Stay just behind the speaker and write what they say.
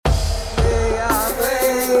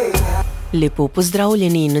Lepo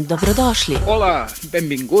pozdravljeni in dobrodošli. Hola,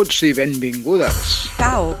 benvinguts i benvingudes.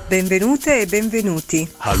 Ciao, benvenute e benvenuti.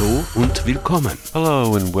 Hallo und willkommen.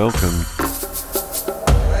 Hello and welcome.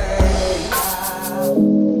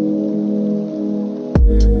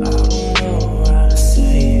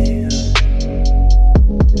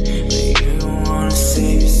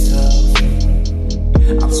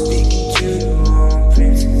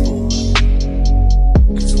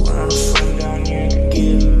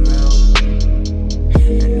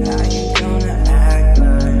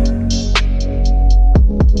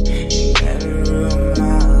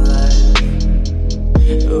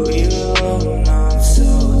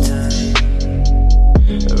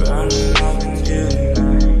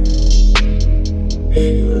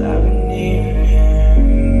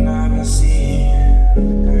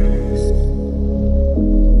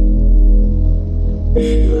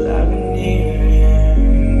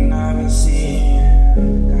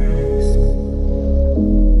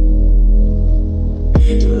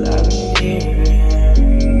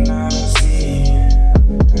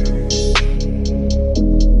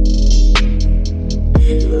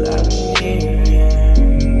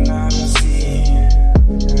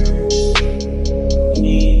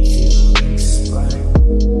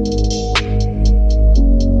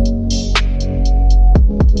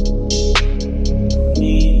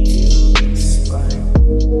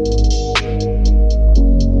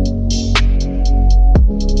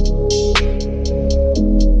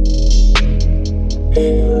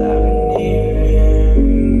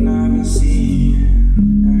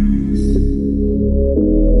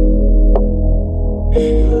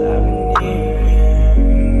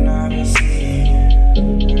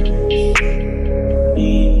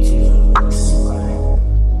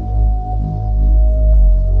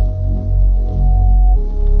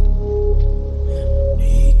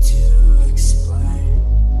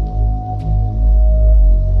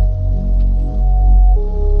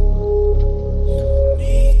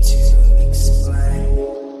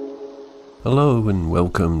 Hello and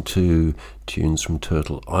welcome to Tunes from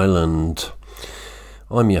Turtle Island.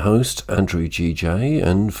 I'm your host, Andrew GJ,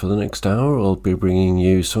 and for the next hour I'll be bringing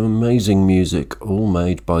you some amazing music, all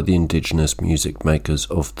made by the indigenous music makers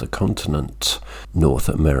of the continent, North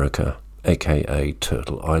America, aka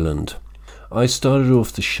Turtle Island. I started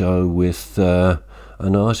off the show with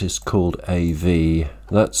an artist called AV,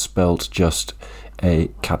 that's spelt just A,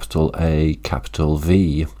 capital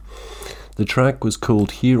V. The track was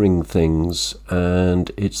called Hearing Things,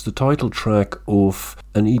 and it's the title track of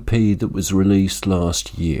an EP that was released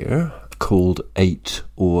last year called 8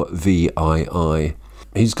 or VII.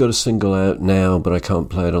 He's got a single out now, but I can't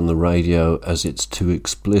play it on the radio as it's too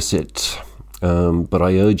explicit, but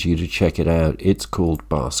I urge you to check it out. It's called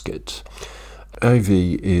Basket. AV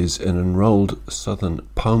is an enrolled Southern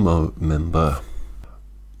Pomo member.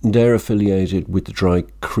 They're affiliated with the Dry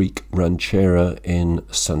Creek Ranchera in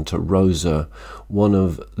Santa Rosa, one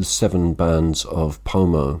of the 7 bands of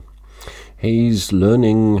Pomo. He's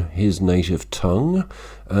learning his native tongue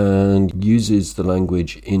and uses the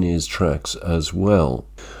language in his tracks as well.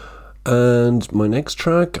 And my next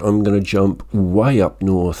track, I'm going to jump way up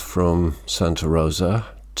north from Santa Rosa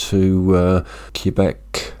to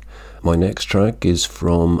Quebec. My next track is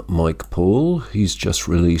from Mike Paul. He's just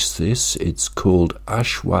released this. It's called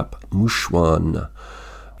Ashwap Mushwan.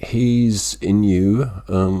 He's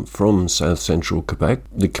Innu from South Central Quebec.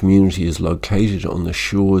 The community is located on the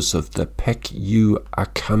shores of the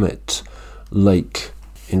Pec-U-Akamet Lake.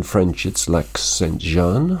 In French, it's Lac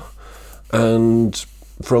Saint-Jean. And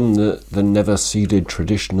from the never-ceded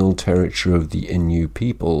traditional territory of the Innu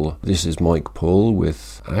people, this is Mike Paul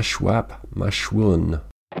with Ashwap Mushwan.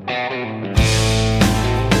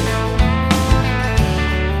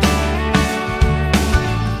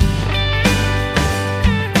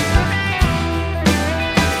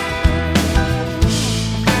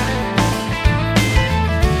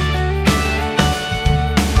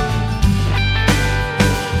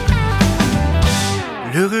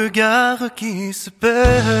 Le regard qui se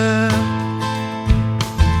perd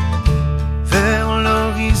vers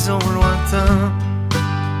l'horizon lointain,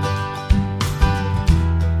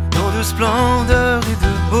 de splendeur et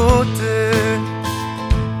de beauté,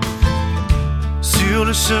 sur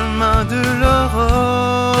le chemin de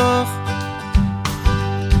l'aurore.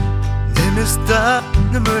 Nemesta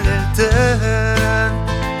ne me l'elten,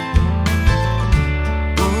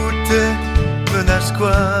 où t'es menace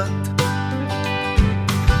squat.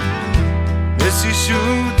 Nesichu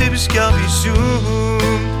te biscar bichou,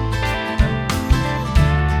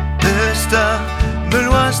 Nesta me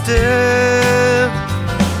loiste.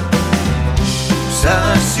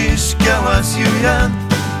 Sarasish Kawasiuyan,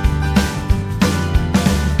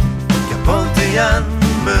 Yann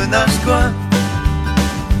menace quoi?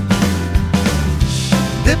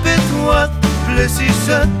 Dépêche-toi, plaisir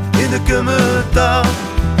et ne que me tarde.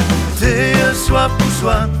 T'es un soir pour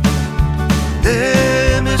soi,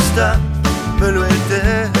 des mestas me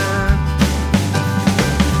l'ouétaient.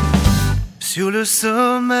 Sur le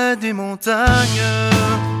sommet des montagnes,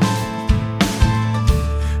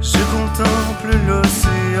 je contemple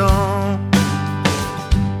l'océan.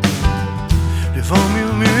 Le vent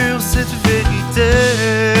murmure cette vérité.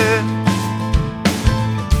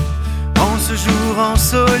 En ce jour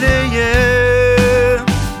ensoleillé,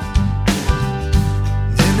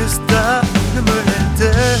 des stars ne me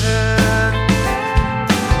l'étaient.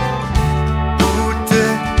 Où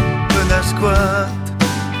t'es menace quoi?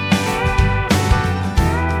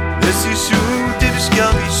 Le sichou, t'es du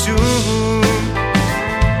scarbichou.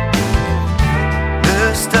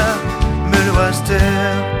 Le star me l'ouaster.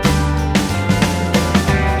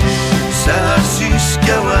 Sarashish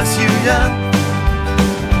Kawasiuyan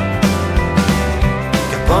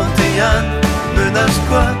Kapanteyan menace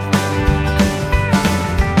quoi?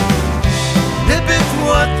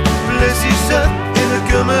 Dépêche-moi, plaisir et ne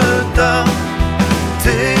que me tarde.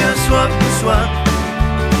 T'es un soir pour soi,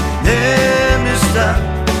 et mes stars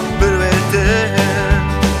me l'ouétaient.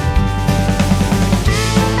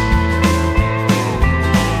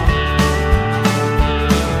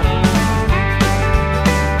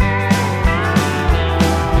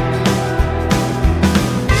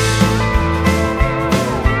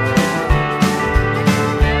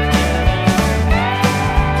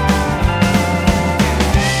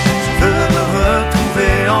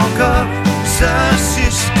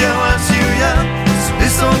 Les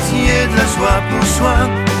sentiers de la joie pour soi.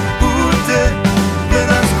 Où t'es,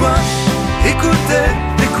 menace quoi? Écoutez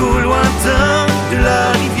l'écho lointain de la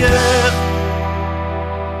rivière.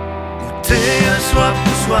 Où t'es un soir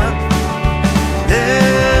pour soi.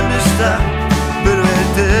 Et mes stars me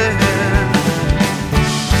l'ouétaient.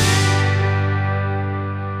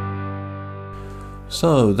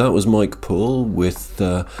 So that was Mike Paul with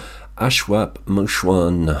Ashwap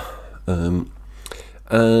Moshwan.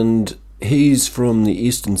 And he's from the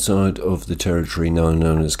eastern side of the territory now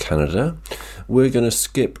known as Canada. We're going to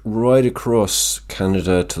skip right across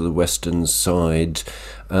Canada to the western side,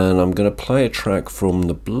 and I'm going to play a track from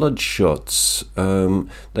the Bloodshots.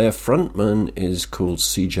 Their frontman is called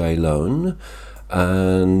CJ Lone,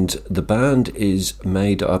 and the band is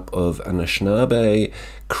made up of Anishinaabe,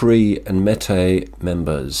 Cree and Métis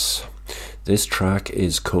members. This track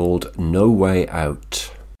is called No Way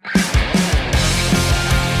Out.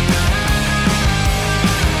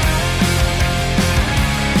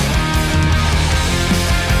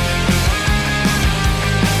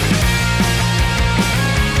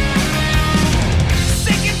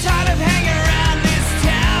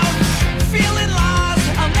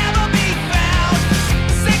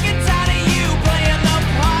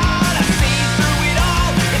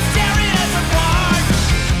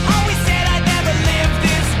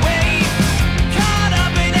 Caught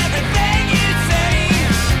up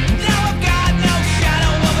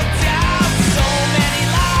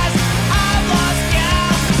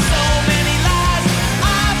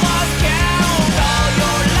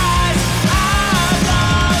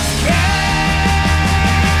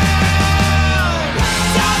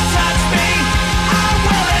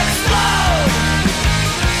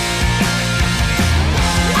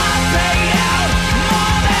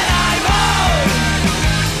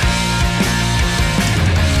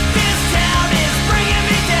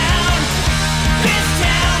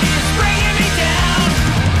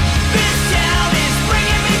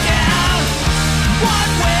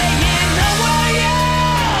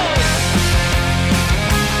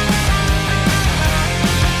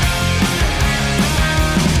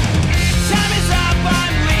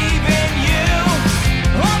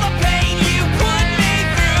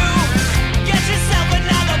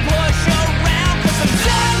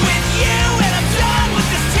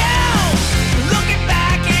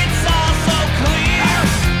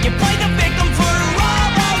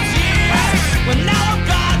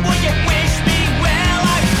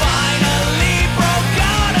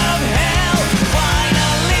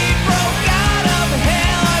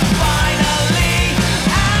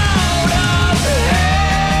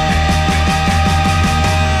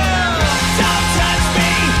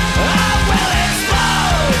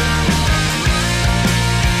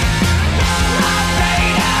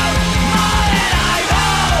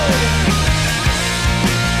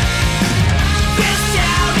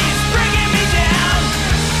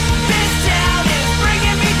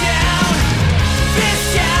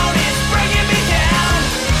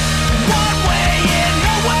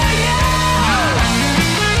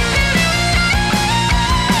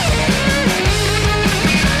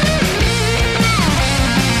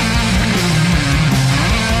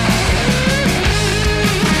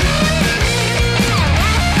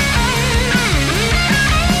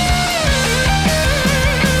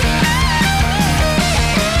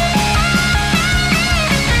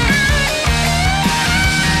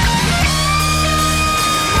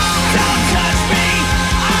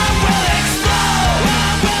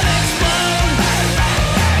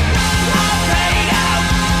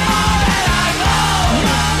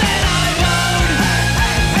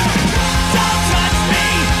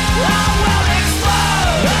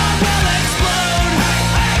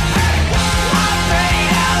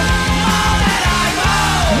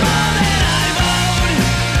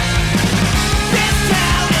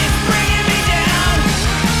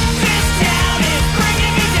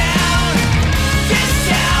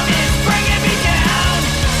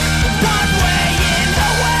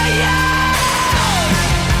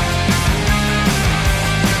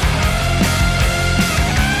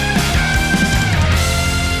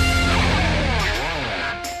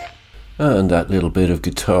And that little bit of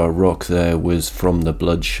guitar rock there was from the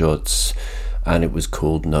Bloodshots, and it was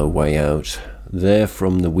called No Way Out. They're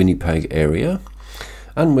from the Winnipeg area,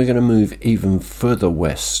 and we're going to move even further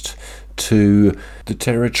west to the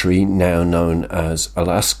territory now known as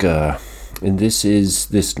Alaska. And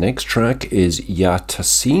this next track is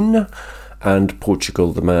Yatasin and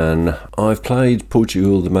Portugal the Man. I've played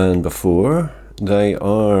Portugal the Man before. They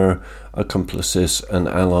are accomplices and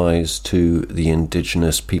allies to the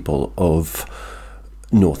indigenous people of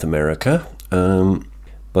North America.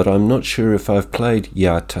 But I'm not sure if I've played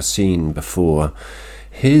Yatasin before.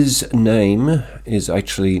 His name is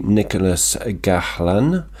actually Nicholas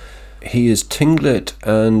Gahlan. He is Tlingit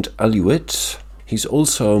and Aleut. He's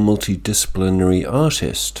also a multidisciplinary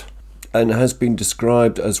artist and has been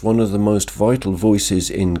described as one of the most vital voices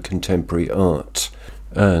in contemporary art.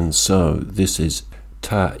 And so this is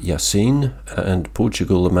Ta Yassin and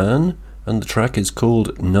Portugal the Man, and the track is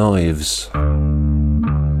called Knives.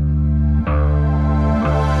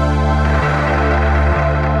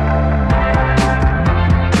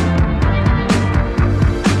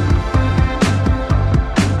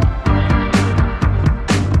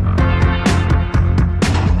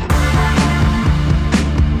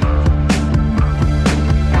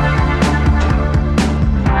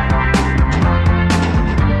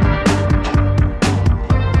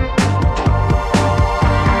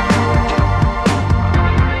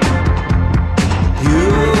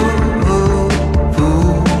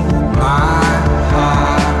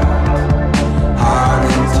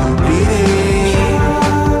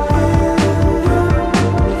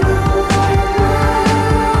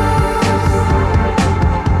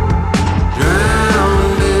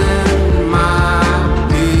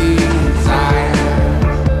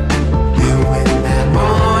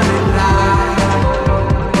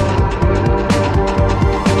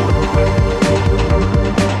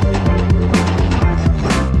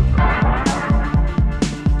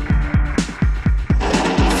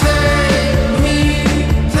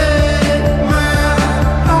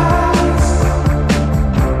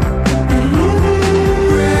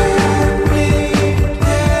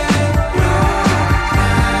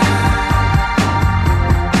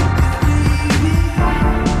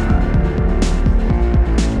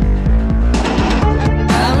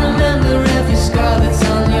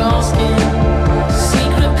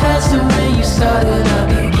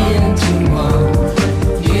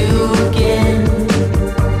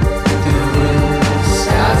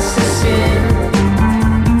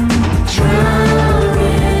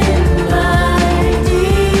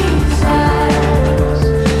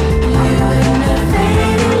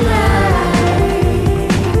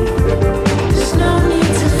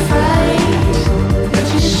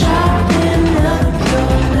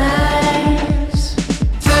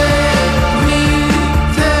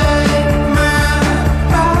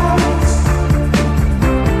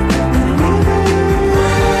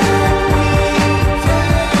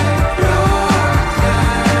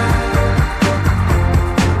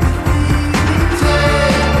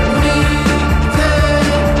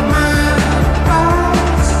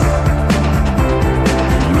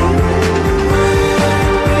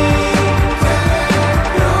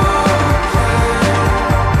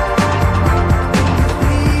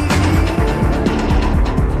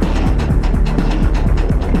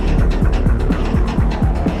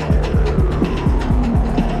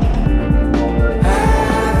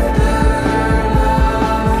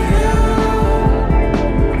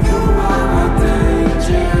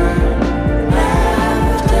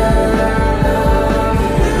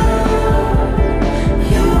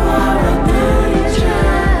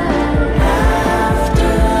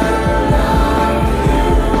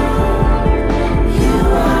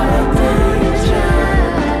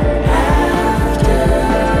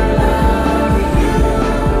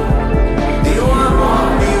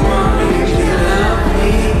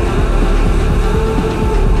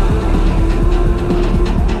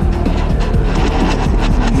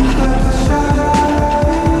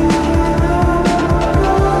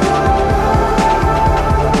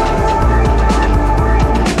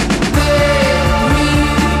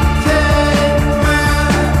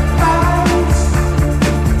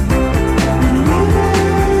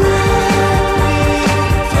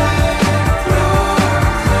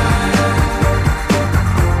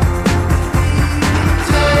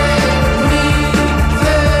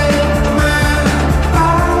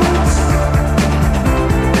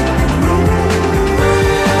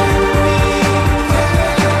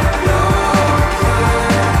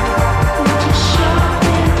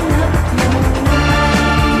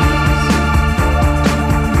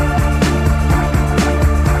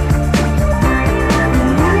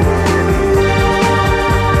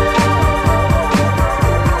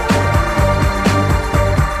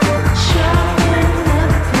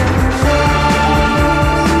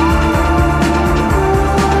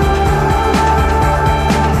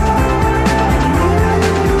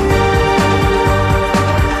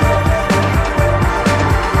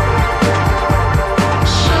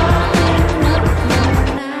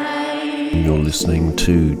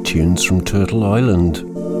 tunes from Turtle Island.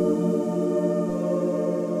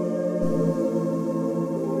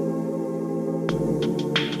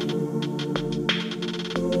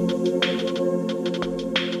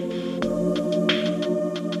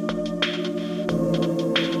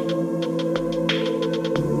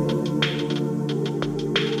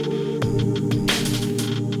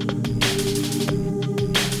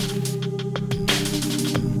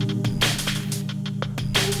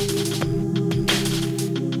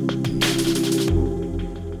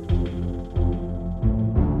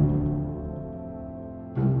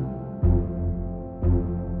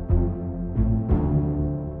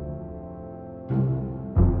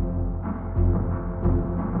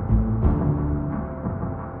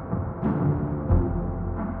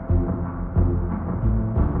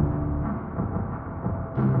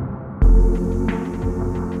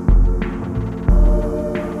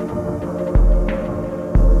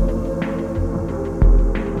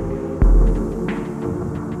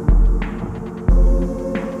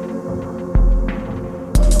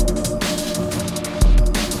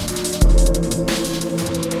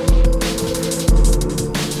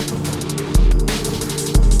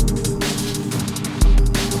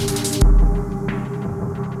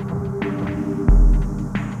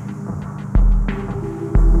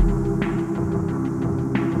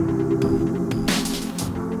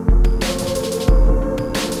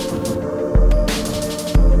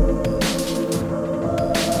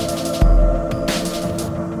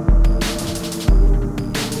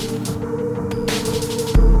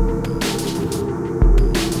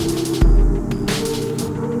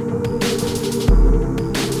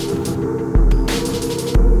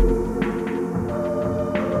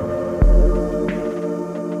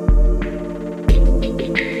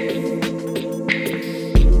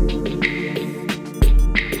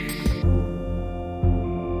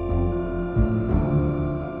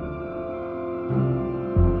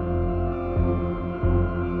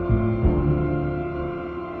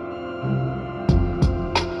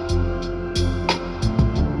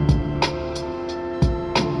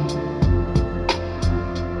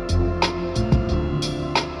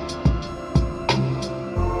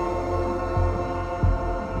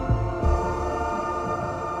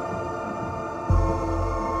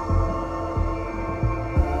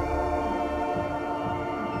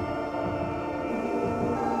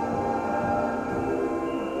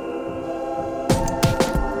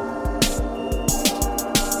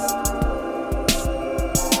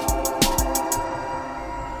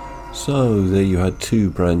 So there you had two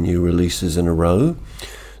brand new releases in a row.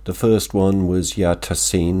 The first one was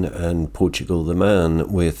Yatassin and Portugal the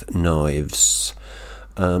Man with Knives.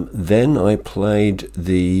 Then I played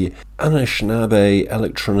the Anishinaabe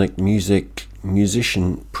electronic music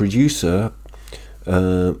musician producer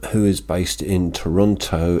who is based in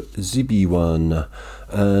Toronto, Zibiwan,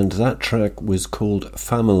 and that track was called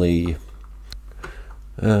Family.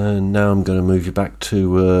 And now I'm going to move you back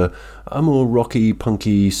to a more rocky,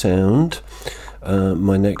 punky sound.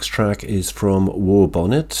 My next track is from War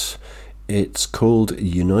Bonnet. It's called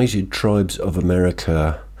United Tribes of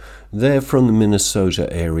America. They're from the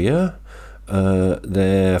Minnesota area.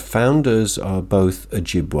 Their founders are both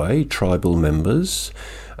Ojibwe tribal members,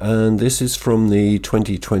 and this is from the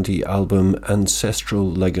 2020 album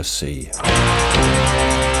Ancestral Legacy.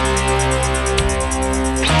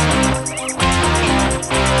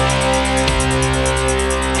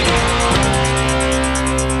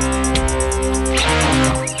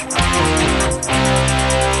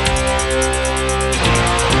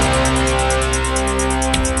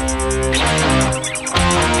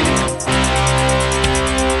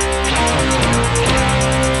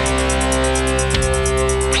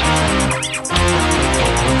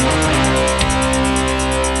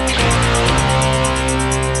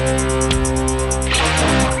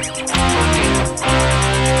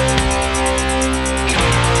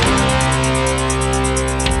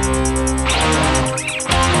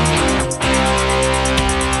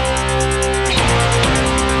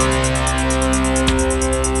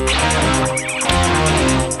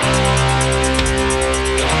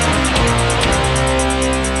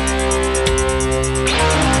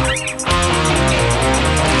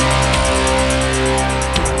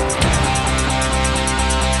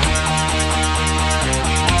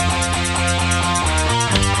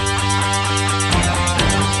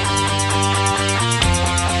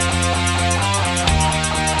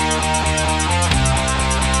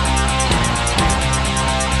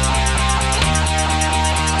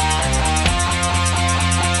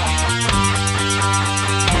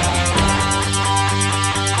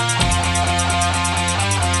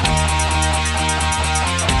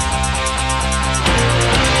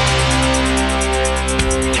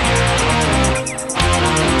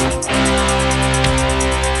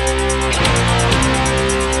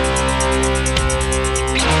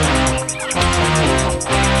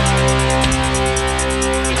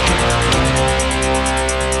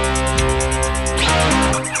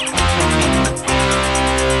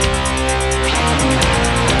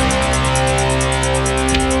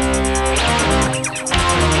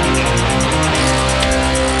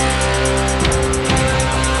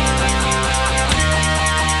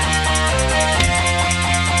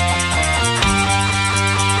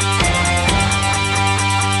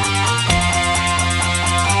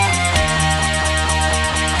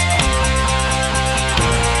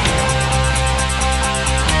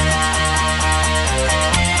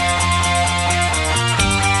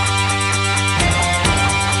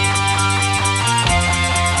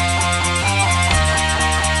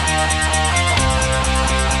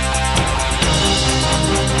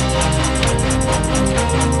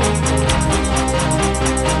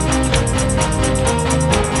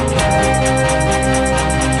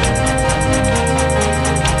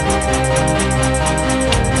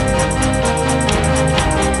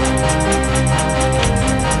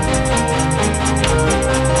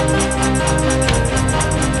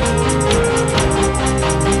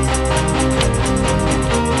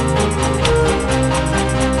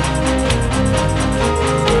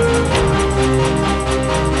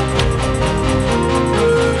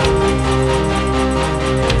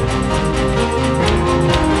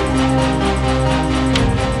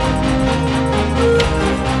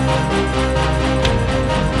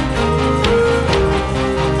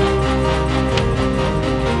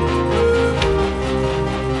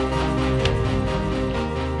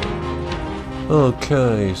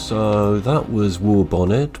 Okay, so that was War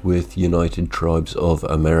Bonnet with United Tribes of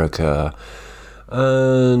America.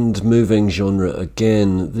 And moving genre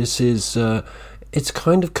again, this is, it's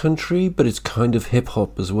kind of country, but it's kind of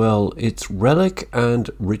hip-hop as well. It's Relic and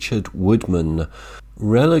Richard Woodman.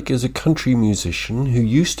 Relic is a country musician who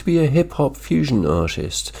used to be a hip-hop fusion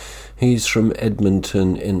artist. He's from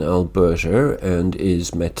Edmonton in Alberta and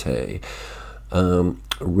is Métis.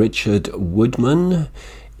 Richard Woodman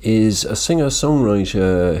is a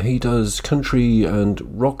singer-songwriter. He does country and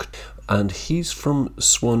rock, and he's from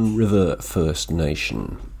Swan River First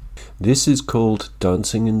Nation. This is called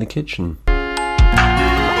Dancing in the Kitchen.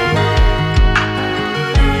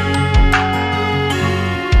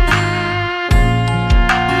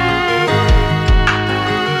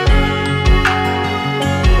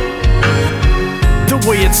 The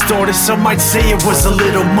way it started, some might say it was a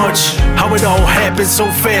little much. How it all happened so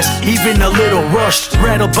fast, even a little rushed.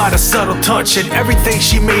 Rattled by the subtle touch, and everything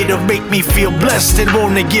she made of make me feel blessed and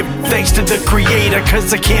wanna give thanks to the creator.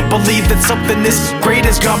 Cause I can't believe that something this great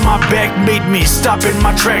has got my back, made me stop in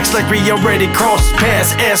my tracks like we already crossed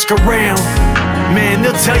paths. Ask around, man,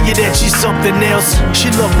 they'll tell you that she's something else. She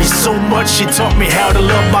loved me so much, she taught me how to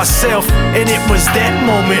love myself. And it was that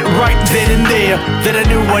moment, right then and there, that I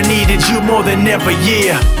knew I needed you more than ever,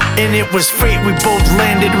 yeah. And it was fate, we both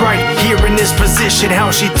landed right here in this position.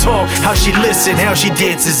 How she talk, how she listen, how she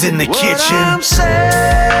dances in the kitchen. What I'm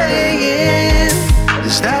saying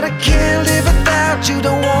is that I can't live without you,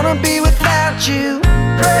 don't wanna be without you.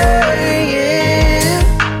 Praying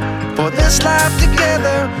for this life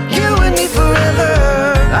together, you and me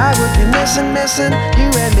forever. I would be missing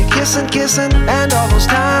you and me kissing, and all those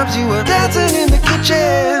times you were dancing in the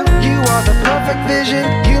kitchen. You are the perfect vision,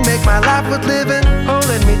 you make my life worth living,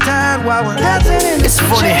 holding me tight while we're dancing in the kitchen. It's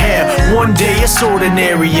funny how one day it's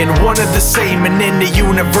ordinary and one of the same, and then the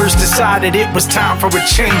universe decided it was time for a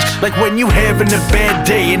change. Like when you having a bad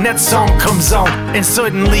day and that song comes on, and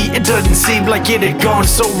suddenly it doesn't seem like it had gone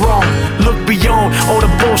so wrong. Look beyond all the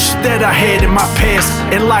bullshit that I had in my past,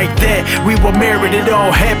 and like that, we were married, it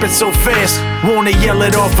all happened so fast. Wanna yell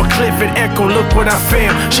it off a cliff and echo, look what I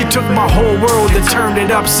found. She took my whole world and turned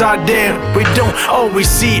it upside down. We don't always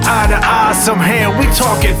see eye to eye somehow. We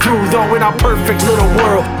talk it through though in our perfect little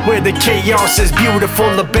world, where the chaos is beautiful,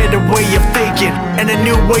 a better way of thinking and a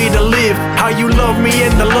new way to live. How you love me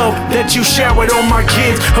and the love that you showered on my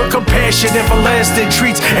kids. Her compassion, everlasting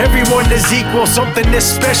treats everyone as equal. Something this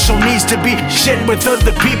special needs to be shared with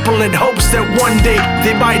other people in hopes that one day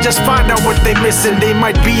they might just find out what they missing. They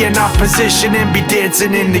might be in our position and be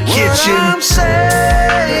dancing in the kitchen. What I'm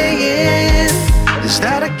saying is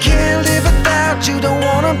that I can't live without you, don't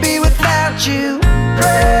wanna be without you.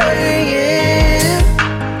 Praying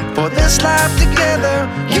for this life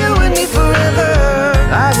together, you and me forever.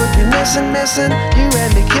 I would be missing you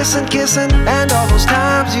and me kissing, and all those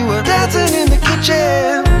times you were dancing in the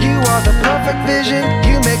kitchen. You are the perfect vision,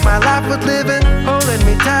 you make my life worth living, holding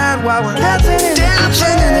me tight while we're dancing in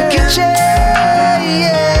the kitchen.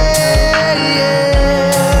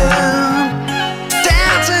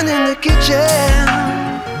 Dancing in the kitchen.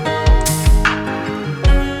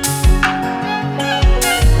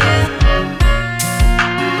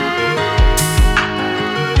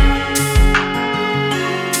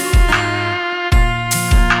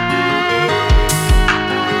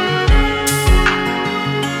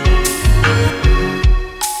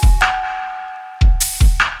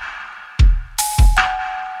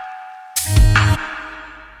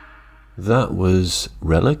 That was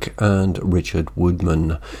Relic and Richard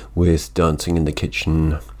Woodman with Dancing in the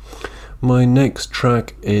Kitchen. My next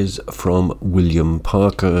track is from William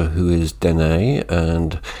Parker, who is Dene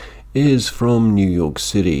and is from New York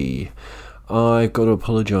City. I've got to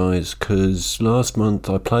apologise because last month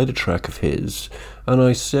I played a track of his and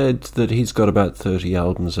I said that he's got about 30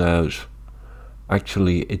 albums out.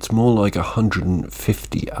 Actually, it's more like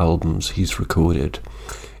 150 albums he's recorded.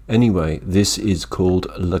 Anyway, this is called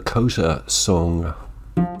Lakota Song.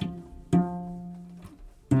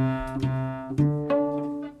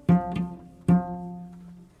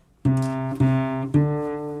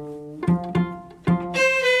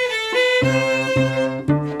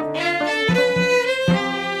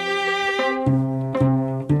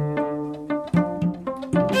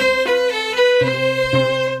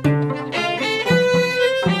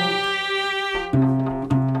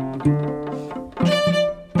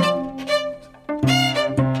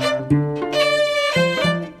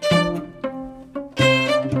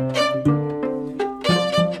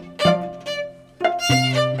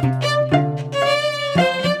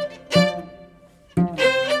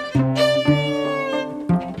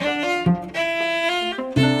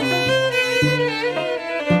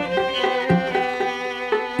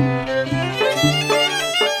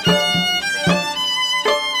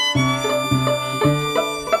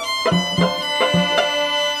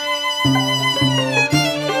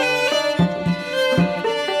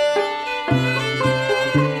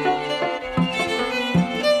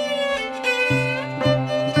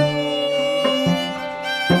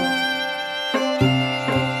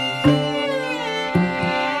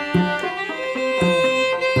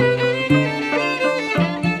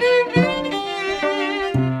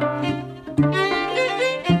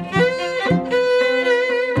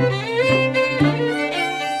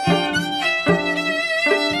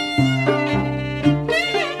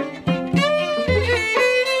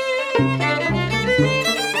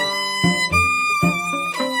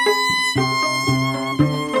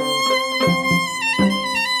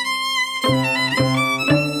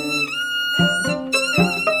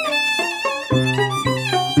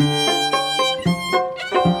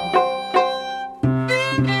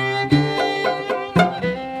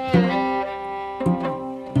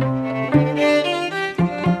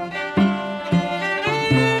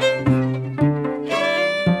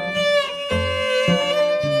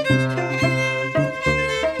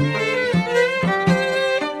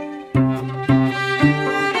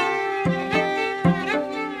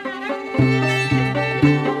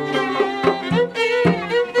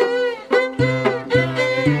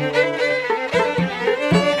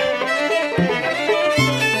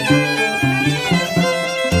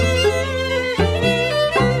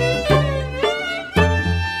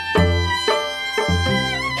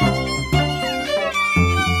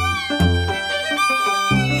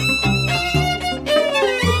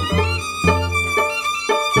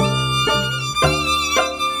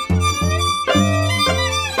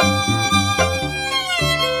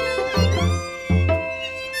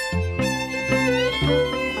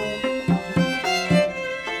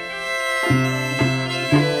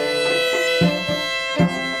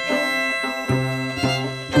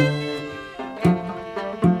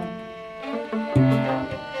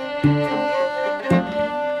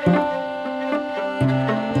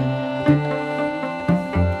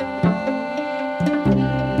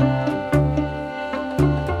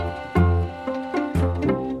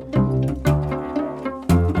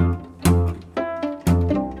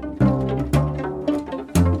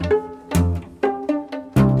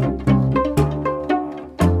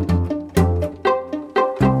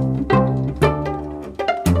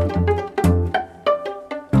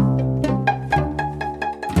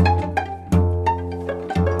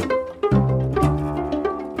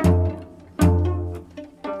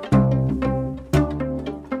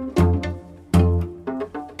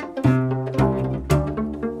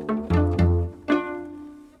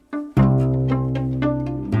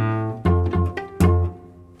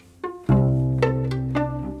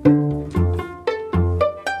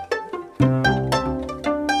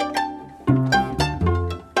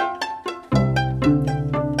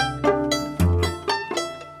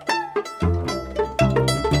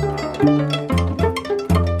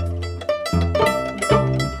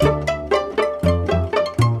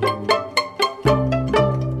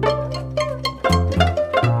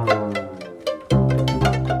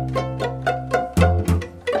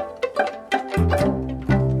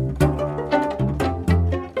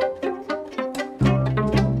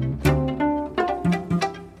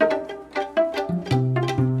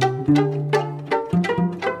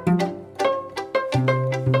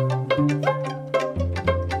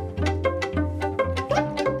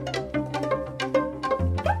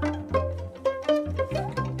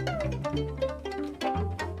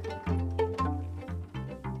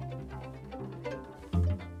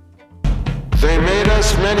 They made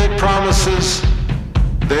us many promises,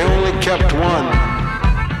 they only kept one.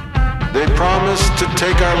 They promised to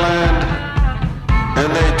take our land,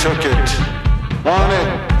 and they took it. Wanted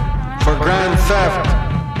for grand theft,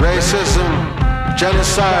 racism,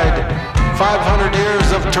 genocide, 500 years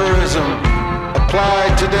of tourism.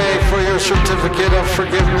 Apply today for your certificate of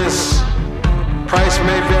forgiveness. Price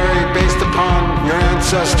may vary based upon your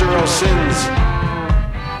ancestral sins.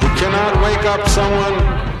 We cannot wake up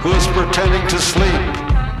someone who is pretending to sleep.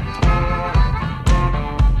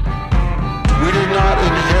 We did not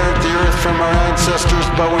inherit the earth from our ancestors,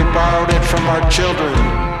 but we borrowed it from our children.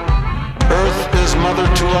 Earth is mother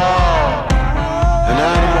to all. An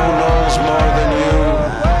animal knows more than you.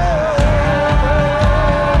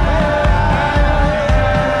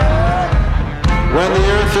 When the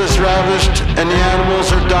earth is ravished and the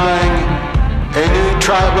animals are dying, a new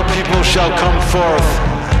tribe of people shall come forth.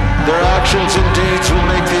 Their actions and deeds will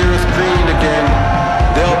make the earth green again.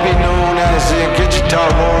 They'll be known as the Igijitar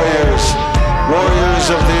warriors, warriors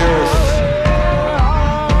of the earth.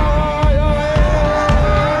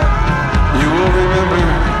 You will remember,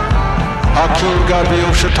 Akim Gabi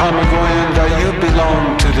Oshatamagoyan, that you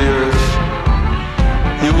belong to the earth.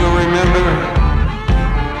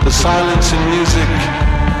 voice in music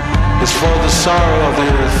is for the sorrow of the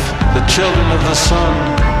earth, the children of the sun.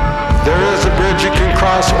 There is a bridge you can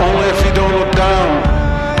cross only if you don't look down.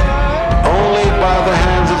 Only by the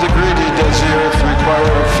hands of the greedy does the earth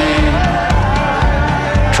require a fee.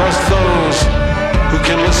 Trust those who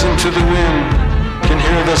can listen to the wind, can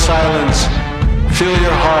hear the silence, feel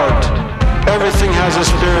your heart. Everything has a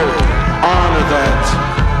spirit, honor that.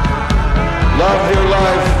 Love your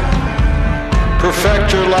life,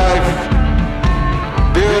 perfect your life,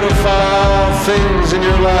 beautify all things in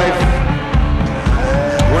your life.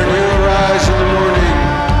 When you arise in the morning,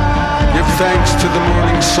 give thanks to the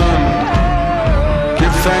morning sun.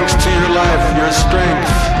 Give thanks to your life, your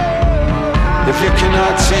strength. If you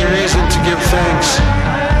cannot see reason to give thanks,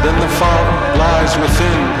 then the fault lies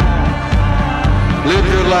within. Live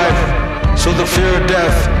your life so the fear of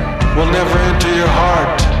death will never enter your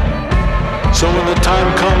heart. So when the time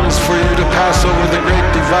comes for you to pass over the great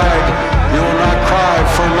divide, you will not cry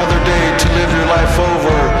for another day to live your life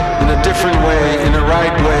over in a different way, in a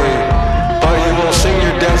right way, but you will sing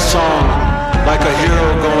your death song like a hero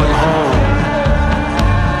going home.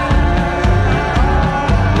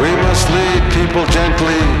 We must lead people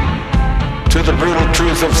gently to the brutal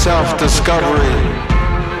truth of self-discovery,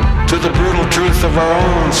 to the brutal truth of our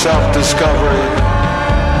own self-discovery.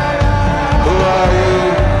 Who are you?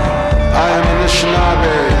 I am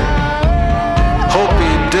Anishinaabe,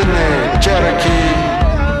 Hopi, Diné, Cherokee,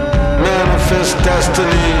 manifest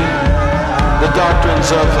destiny, the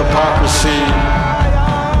doctrines of hypocrisy.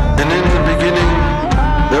 And in the beginning,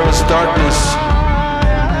 there was darkness,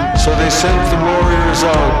 so they sent the warriors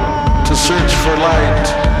out to search for light.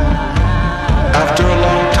 After a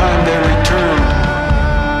long time, they returned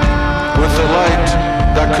with a light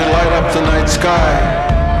that could light up the night sky.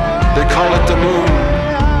 They call it the moon,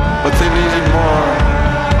 but they needed more.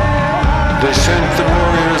 They sent the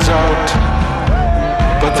warriors out,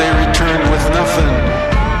 but they returned with nothing.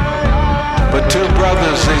 But two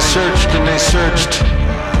brothers, they searched and they searched.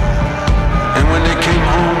 And when they came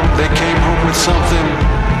home with something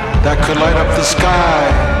that could light up the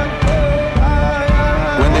sky.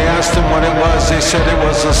 When they asked them what it was, they said it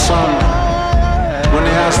was the sun. When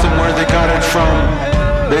they asked them where they got it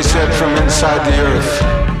from, they said from inside the earth.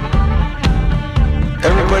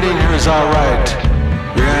 Everybody in here is alright.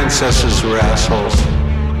 Your ancestors were assholes.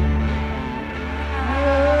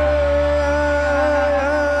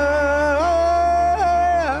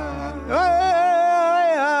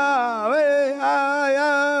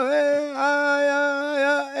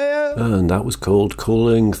 And that was called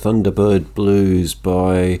Calling Thunderbird Blues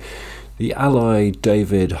by the ally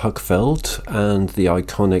David Huckfeld and the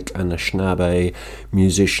iconic Anishinaabe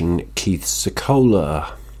musician Keith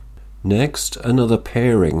Secola. Next, another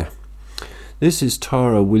pairing. This is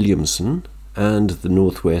Tara Williamson and the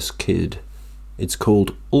Northwest Kid. It's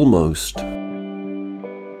called Almost.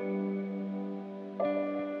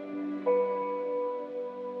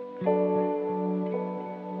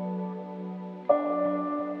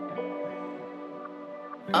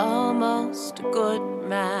 Almost a good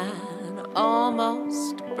man,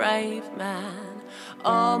 almost a brave man,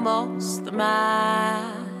 almost the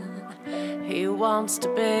man he wants to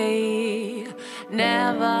be.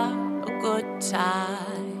 Never a good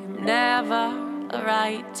time, never a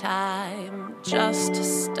right time, just to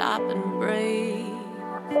stop and breathe.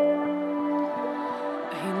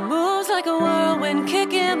 He moves like a whirlwind,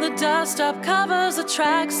 kicking the dust up, covers the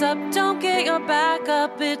tracks up, don't get your back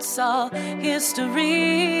up, it's all history.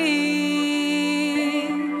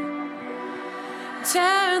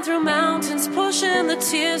 Tearing through mountains, pushing the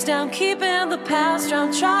tears down, keeping the past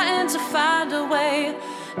round, trying to find a way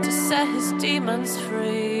to set his demons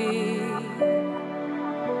free.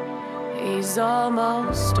 He's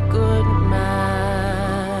almost a good man.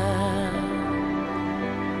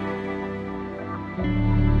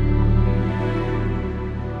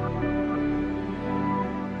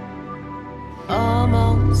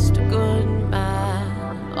 Almost a good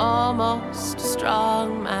man, almost a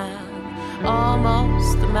strong man,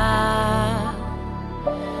 almost the man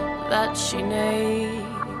that she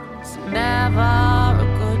needs. Never a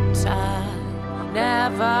good time,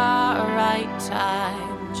 never a right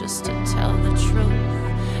time, just to tell the truth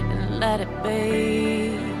and let it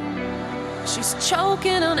be. She's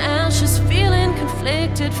choking on ashes, feeling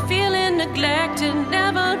conflicted, feeling neglected,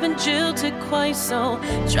 never been jilted quite so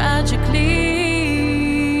tragically.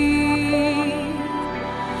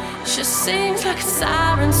 She sings like a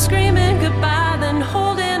siren, screaming goodbye, then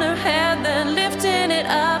holding her head, then lifting it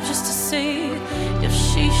up just to see if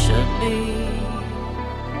she should leave.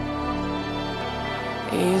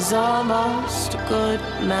 He's almost a good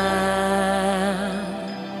man.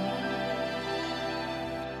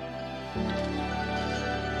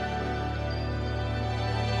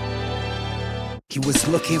 He was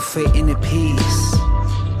looking for inner peace,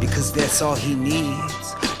 because that's all he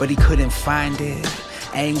needs, but he couldn't find it.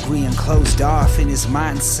 Angry and closed off in his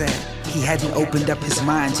mindset. He hadn't opened up his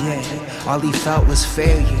mind yet. All he felt was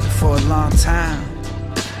failure for a long time.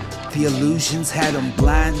 The illusions had him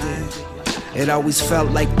blinded. It always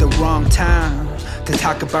felt like the wrong time to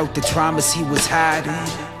talk about the traumas he was hiding.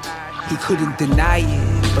 He couldn't deny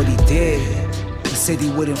it, but he did. He said he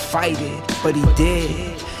wouldn't fight it, but he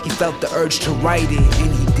did. He felt the urge to write it,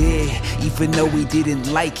 and he did, even though he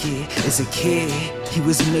didn't like it. As a kid, he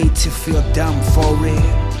was made to feel dumb for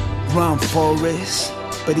it. Run, Forrest,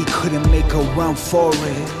 but he couldn't make a run for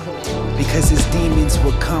it, because his demons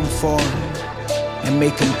would come for him and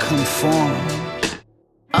make him conform.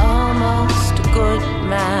 Almost a good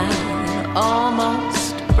man,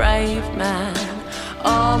 almost a brave man,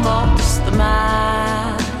 almost the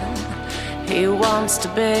man he wants to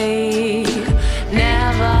be.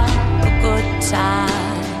 Never a good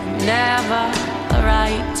time, never the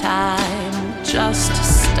right time, just to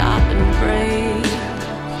stop and breathe.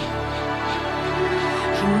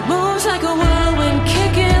 He moves like a whirlwind,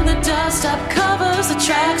 kicking the dust up, covers the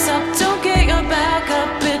tracks up, don't get your back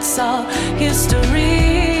up, it's all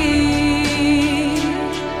history.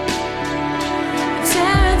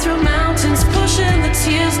 Tearing through mountains, pushing the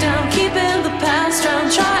tears down, keeping the past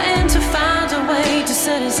round, trying to find a way to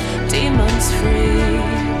set his demons free.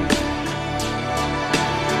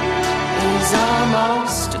 He's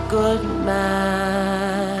almost a good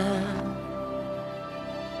man.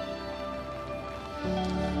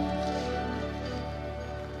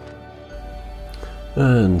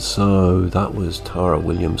 And so that was Tara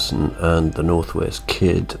Williamson and the Northwest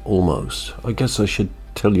Kid, almost. I guess I should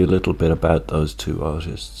tell you a little bit about those two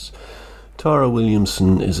artists. Tara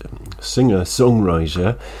Williamson is a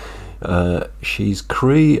singer-songwriter. She's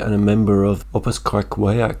Cree and a member of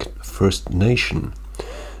Opaskwayak First Nation,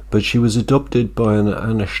 but she was adopted by an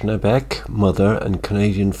Anishinaabe mother and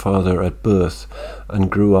Canadian father at birth and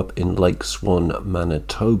grew up in Lake Swan,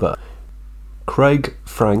 Manitoba. Craig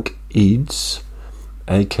Frank Eads,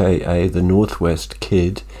 aka the Northwest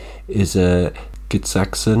Kid, is a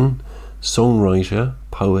Gitxaałan songwriter,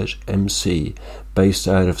 poet, MC, based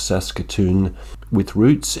out of Saskatoon, with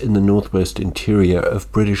roots in the northwest interior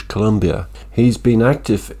of British Columbia. He's been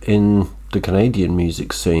active in the Canadian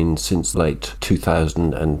music scene since late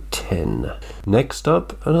 2010. Next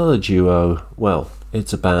up, another duo. Well,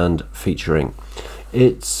 it's a band featuring.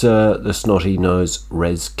 It's the Snotty Nose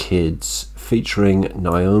Res Kids, featuring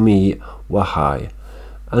Naomi Wahai,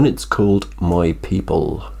 and it's called My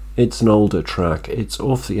People. It's an older track. It's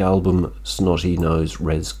off the album Snotty Nose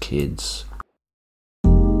Res Kids.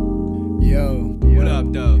 Yo, what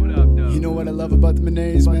up, though? You know what I love about the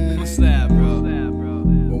Menays, man? What's that, bro?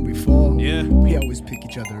 When we fall, we always pick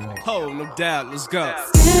each other up. Oh, no doubt. Let's go.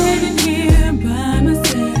 Standing here by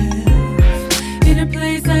myself, in a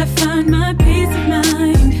place I find my peace of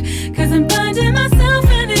mind, 'cause I'm finding myself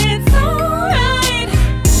and it's alright.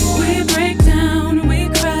 We break down, we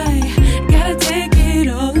cry, gotta take it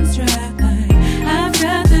all in stride. I've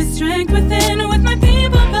got the strength within with my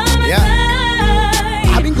people by my side.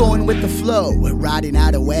 I've been going with the flow, riding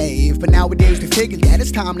out a wave, but nowadays they figure that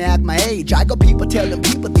it's time to act my age. I got people telling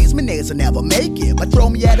people these Menays will never make it, but throw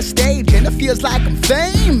me at a stage and it feels like I'm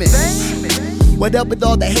famous. What up with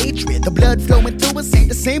all the hatred? The blood flowing through us ain't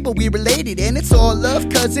the same, but we related, and it's all love,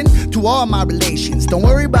 cousin, to all my relations. Don't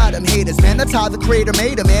worry about them haters, man, that's how the creator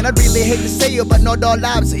made them, man. I'd really hate to say it, but not all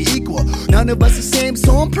lives are equal. None of us the same,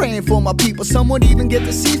 so I'm praying for my people. Some won't even get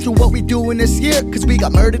to see through what we doing this year, 'cause we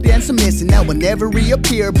got murdered and some missing that will never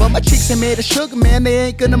reappear. But my cheeks are made of sugar, man, they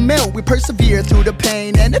ain't gonna melt. We persevere through the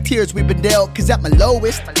pain and the tears we've been dealt, 'cause at my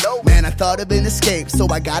lowest, man, I thought of an escape. So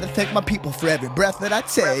I gotta thank my people for every breath that I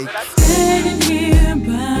take. Standing here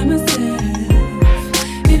by myself,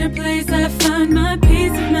 in a place I find my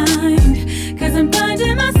peace of mind, 'cause I'm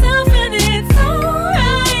finding myself and it's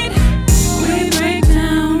alright. We break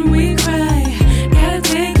down, we cry, gotta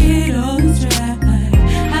take it all in stride.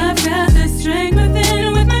 I've got the strength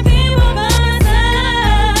within with my people by my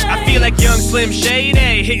side. I feel like young Slim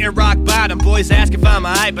Shady, hitting rock bottom. Boys ask if I'm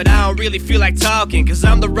alright, but I don't really feel like talking, 'cause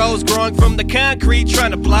I'm the rose growing from the concrete,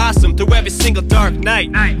 trying to blossom through every single dark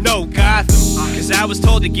night. No Gotham, 'cause I was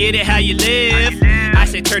told to get it how you live. I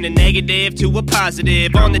say turn a negative to a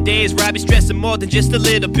positive. On the days where I be stressing more than just a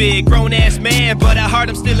little bit. Grown ass man, but at heart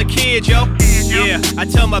I'm still a kid, yo. Yeah, I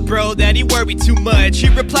tell my bro that he worry too much. He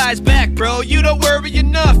replies back, bro, you don't worry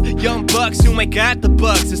enough. Young bucks who ain't got the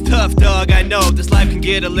bucks. It's tough, dog, I know this life can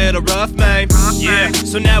get a little rough, man. Yeah,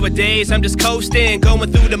 so nowadays I'm just coasting,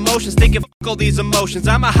 going through the motions, thinking fuck all these emotions.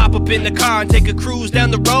 I'ma hop up in the car and take a cruise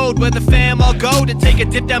down the road where the fam all go to take a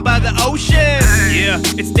dip down by the ocean. Yeah,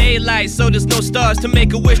 it's daylight, so there's no stars to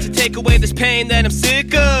make a wish to take away this pain that I'm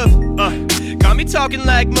sick of. Got me talking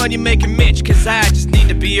like money making Mitch, cause I just need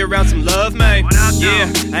to be around some love, man.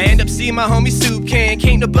 Yeah, I end up seeing my homie soup can.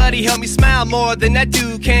 Can't nobody help me smile more than that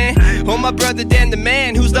dude can. Oh, my brother Dan the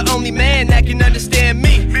man, who's the only man that can understand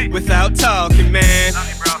me without talking, man.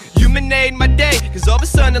 You made my day, cause all of a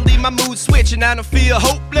sudden my mood switch and I don't feel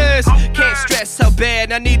hopeless. Can't stress how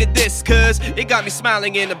bad I needed this, cause it got me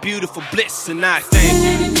smiling in a beautiful bliss. And I think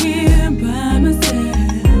standing here by myself,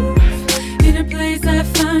 in a place I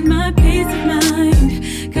find my peace of mind,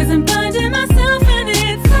 cause I'm finding myself and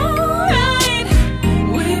it's alright.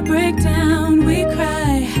 We break down, we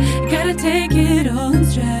cry, gotta take it all in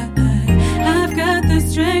stride. I've got the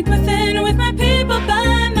strength within with my people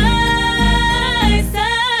by my side.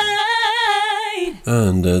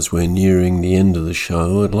 And as we're nearing the end of the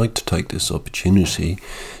show, I'd like to take this opportunity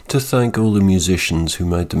to thank all the musicians who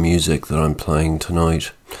made the music that I'm playing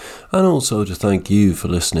tonight, and also to thank you for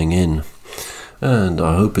listening in. And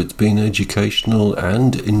I hope it's been educational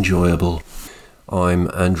and enjoyable. I'm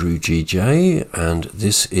Andrew GJ, and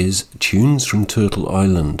this is Tunes from Turtle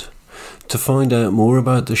Island. To find out more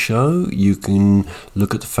about the show, you can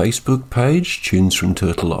look at the Facebook page, Tunes from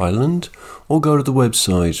Turtle Island, or go to the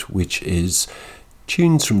website, which is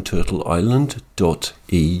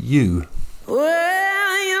tunesfromturtleisland.eu.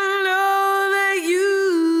 Well, you know that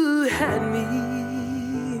you had me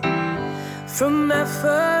from that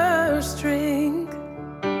first drink,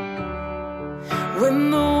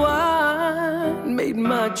 when the wine made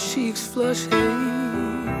my cheeks flush,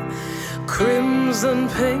 crimson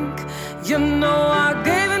pink. You know I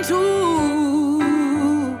gave into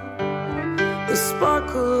the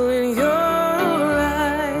sparkle in your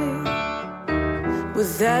eye,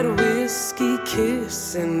 with that whiskey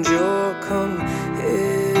kiss and your come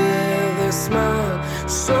hither smile.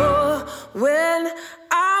 So when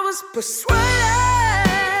I was persuaded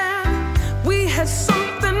we had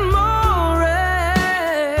something more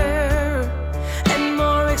rare and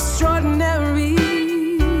more extraordinary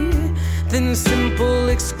than simple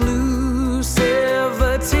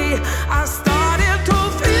exclusivity, I started to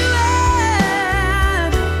feel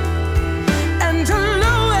it and to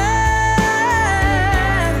know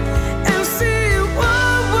it and see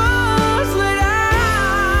what was laid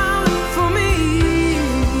out for me.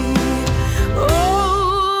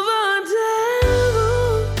 Oh, the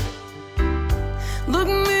devil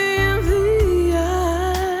looked me in the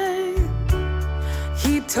eye.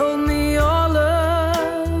 He told me all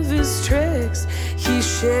of his tricks, he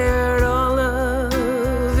shared all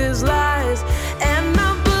of his lies, and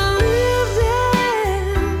I believed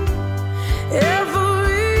in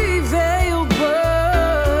every veiled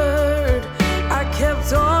word. I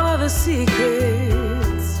kept all of the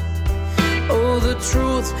secrets, oh, the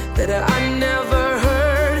truth that I never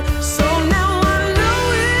heard. So now I know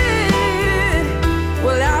it.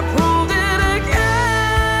 Well, I proved it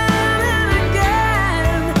again and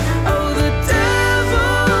again. Oh, the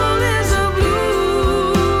devil is a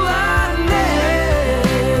blue-eyed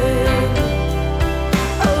man.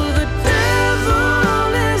 Oh, the devil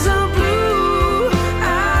is a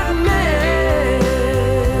blue-eyed man.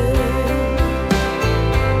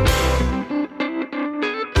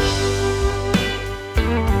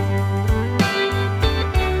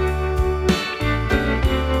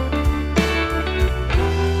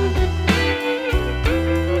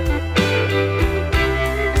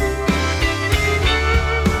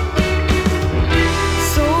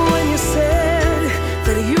 So when you said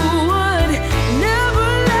that you would never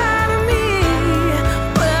lie to me,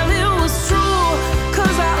 well, it was true,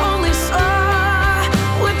 'cause I only saw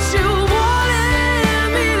what you wanted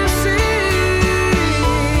me to see.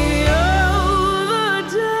 Oh, the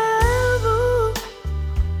devil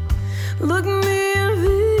looked me in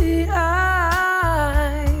the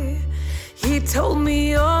eye. He told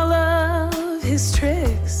me all of his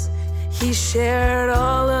tricks, he shared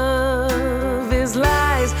all of his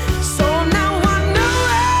lies. So now I know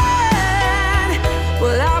it.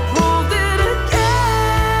 Well, I proved it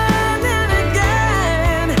again and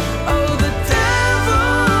again. Oh, the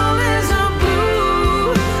devil is a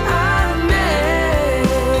blue-eyed man.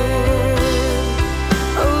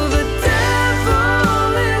 Oh, the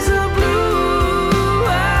devil is a blue-eyed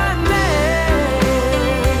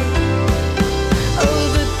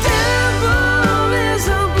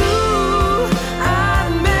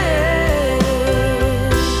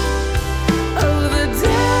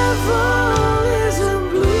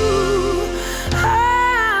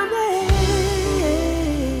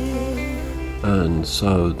And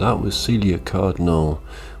so that was Celia Cardinal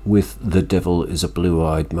with The Devil is a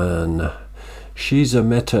Blue-Eyed Man. She's a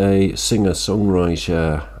Métis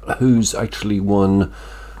singer-songwriter who's actually won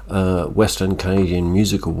Western Canadian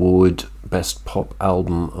Music Award Best Pop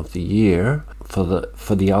Album of the Year for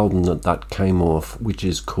the album that came off, which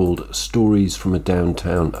is called Stories from a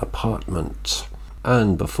Downtown Apartment.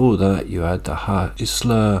 And before that you had the Ha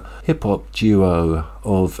Isla hip-hop duo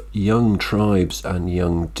of Young Tribes and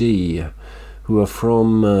Young D, who are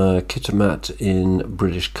from Kitimat in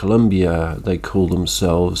British Columbia. They call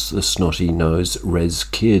themselves the Snotty Nose Res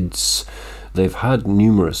Kids. They've had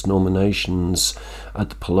numerous nominations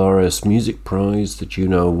at the Polaris Music Prize, the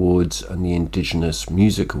Juno Awards and the Indigenous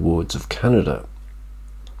Music Awards of Canada.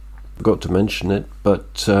 Forgot to mention it,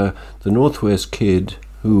 but the Northwest Kid,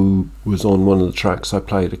 who was on one of the tracks I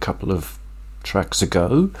played a couple of tracks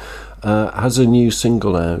ago, has a new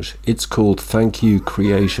single out. It's called Thank You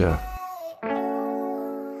Creator.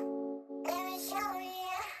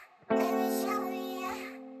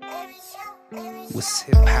 What's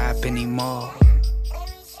hip-hop anymore?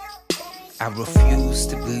 I refuse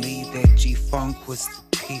to believe that G-Funk was the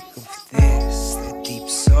peak of this, that deep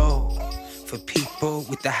soul. For people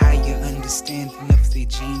with a higher understanding of their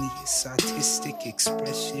genius, artistic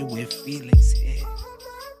expression when feelings hit.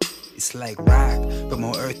 It's like rock, but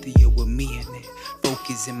more earthier with me in it.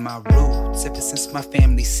 Focus in my roots, ever since my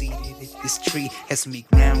family seeded it. This tree has me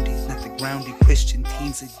grounded, not the grounded Christian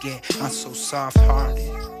teens again. I'm so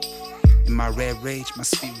soft-hearted. In my red rage, my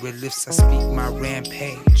spirit lifts, I speak my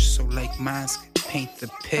rampage. So like minds could paint the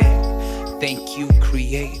pic. Thank you,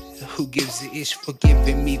 Creator, who gives a ish for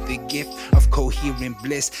giving me the gift of coherent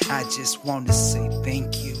bliss. I just want to say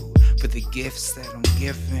thank you for the gifts that I'm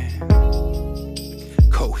given.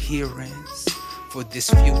 Coherence for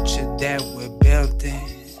this future that we're building.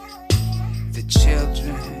 The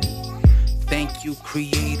children, thank you,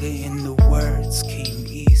 Creator, and the words came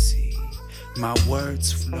easy. My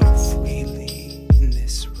words flow freely in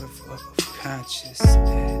this river of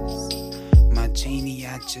consciousness. My genie,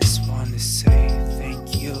 I just wanna say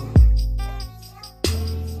thank you.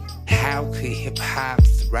 How could hip-hop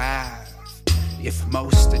thrive if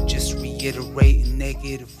most are just reiterating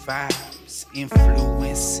negative vibes,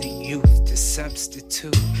 influencing youth to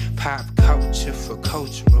substitute pop culture for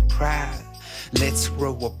cultural pride? Let's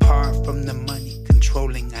grow apart from the money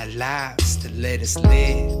controlling our lives to let us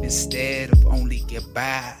live instead of only get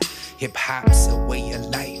by. Hip-hop's a way of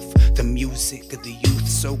life, the music of the youth.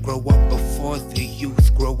 So grow up before the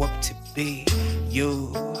youth grow up to be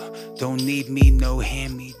you. Don't need me no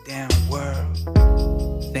hand-me-down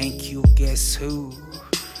world. Thank you, guess who?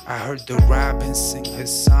 I heard the Robin sing her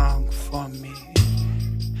song for me.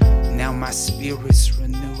 Now my spirit's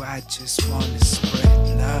renewed, I just wanna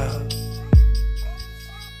spread love.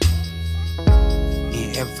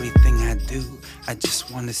 In everything I do, I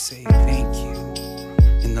just wanna say thank you.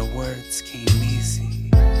 And the words came easy,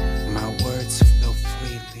 my words flow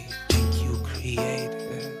freely. Thank you,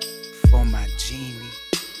 Creator, for my genie.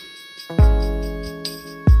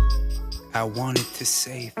 I wanted to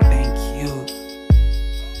say thank you,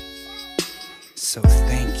 so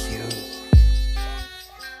thank you.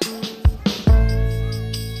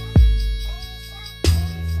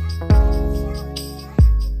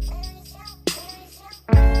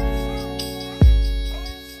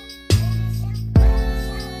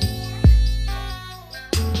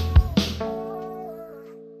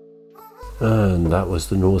 And that was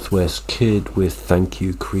the Northwest Kid with Thank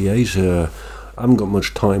You Creator. I haven't got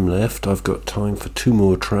much time left. I've got time for 2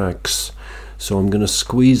 more tracks, so I'm going to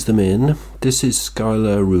squeeze them in. This is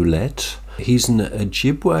Skylar Roulette. He's an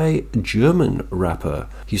Ojibwe German rapper.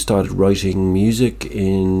 He started writing music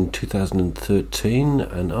in 2013,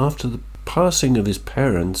 and after the passing of his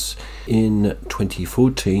parents in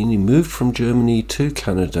 2014, he moved from Germany to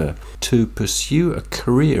Canada to pursue a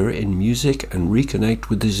career in music and reconnect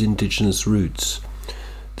with his indigenous roots.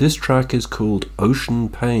 This track is called Ocean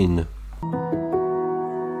Pain.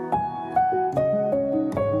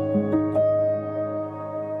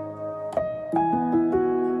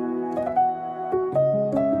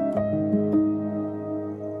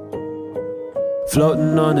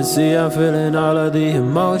 Floating on the sea, I'm feeling all of the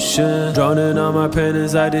emotion. Drowning on my pain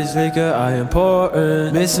inside this liquor, I am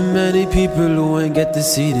pouring. Missing many people who ain't get to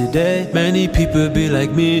see today. Many people be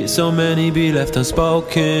like me, so many be left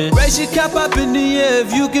unspoken. Raise your cap up in the air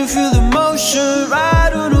if you can feel the motion.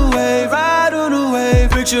 Ride on the wave, ride on the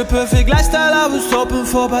wave. Picture perfect lifestyle I was hoping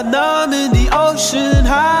for, but now I'm in the ocean.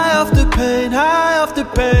 High off the pain, high off the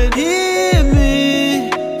pain. Hear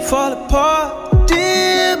me fall apart,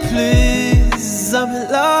 dear please. I'm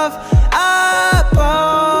in love, I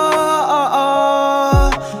fall.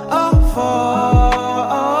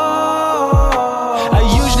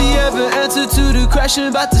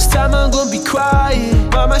 depression, but this time I'm gonna be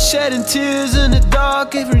quiet. Mama shedding tears in the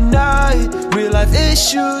dark every night. Real life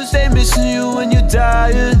issues, they missing you when you're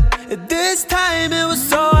dying. At this time it was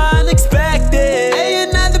so unexpected. Hey,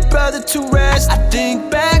 another brother to rest. I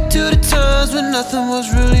think back to the times when nothing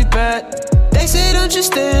was really bad. They say don't you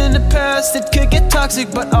stay in the past, it could get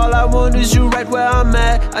toxic, but all I want is you right where I'm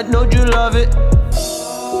at. I know you love it.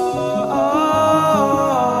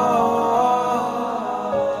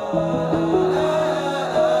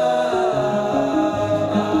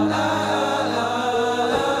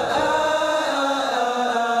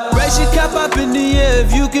 Raise your cup up in the air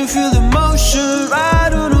if you can feel the motion.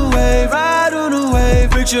 Ride on a wave, ride on a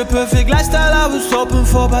wave. Picture perfect lifestyle I was hoping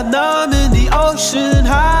for, but now I'm in the ocean.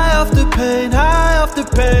 High off the pain, high off the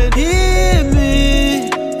pain. Hear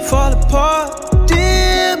me fall apart,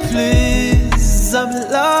 dear please. I'm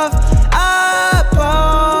in love,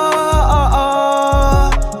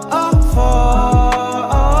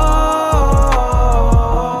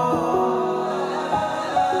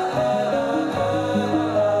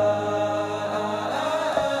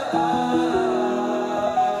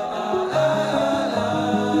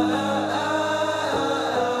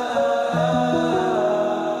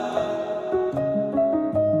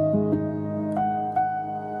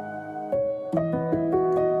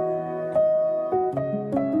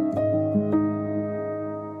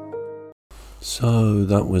 So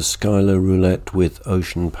that was Skylar Roulette with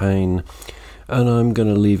Ocean Pain, and I'm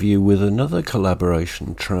going to leave you with another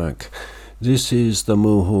collaboration track. This is the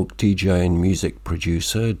Mohawk DJ and music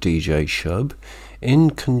producer DJ Shub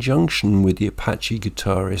in conjunction with the Apache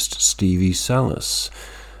guitarist Stevie Salas,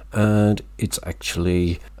 and it's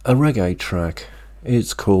actually a reggae track.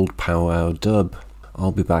 It's called Powwow Dub.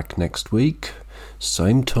 I'll be back next week,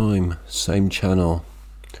 same time, same channel,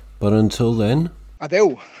 but until then,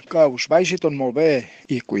 adeu, que us vagi tot molt bé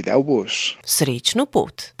i cuideu-vos. Srečno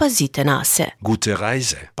pot, pazite na se. Gute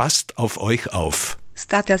Reise, passt auf euch auf.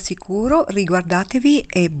 State al sicuro, riguardatevi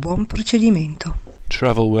e buon procedimento.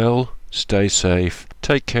 travel well, stay safe,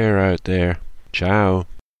 take care out there. Ciao.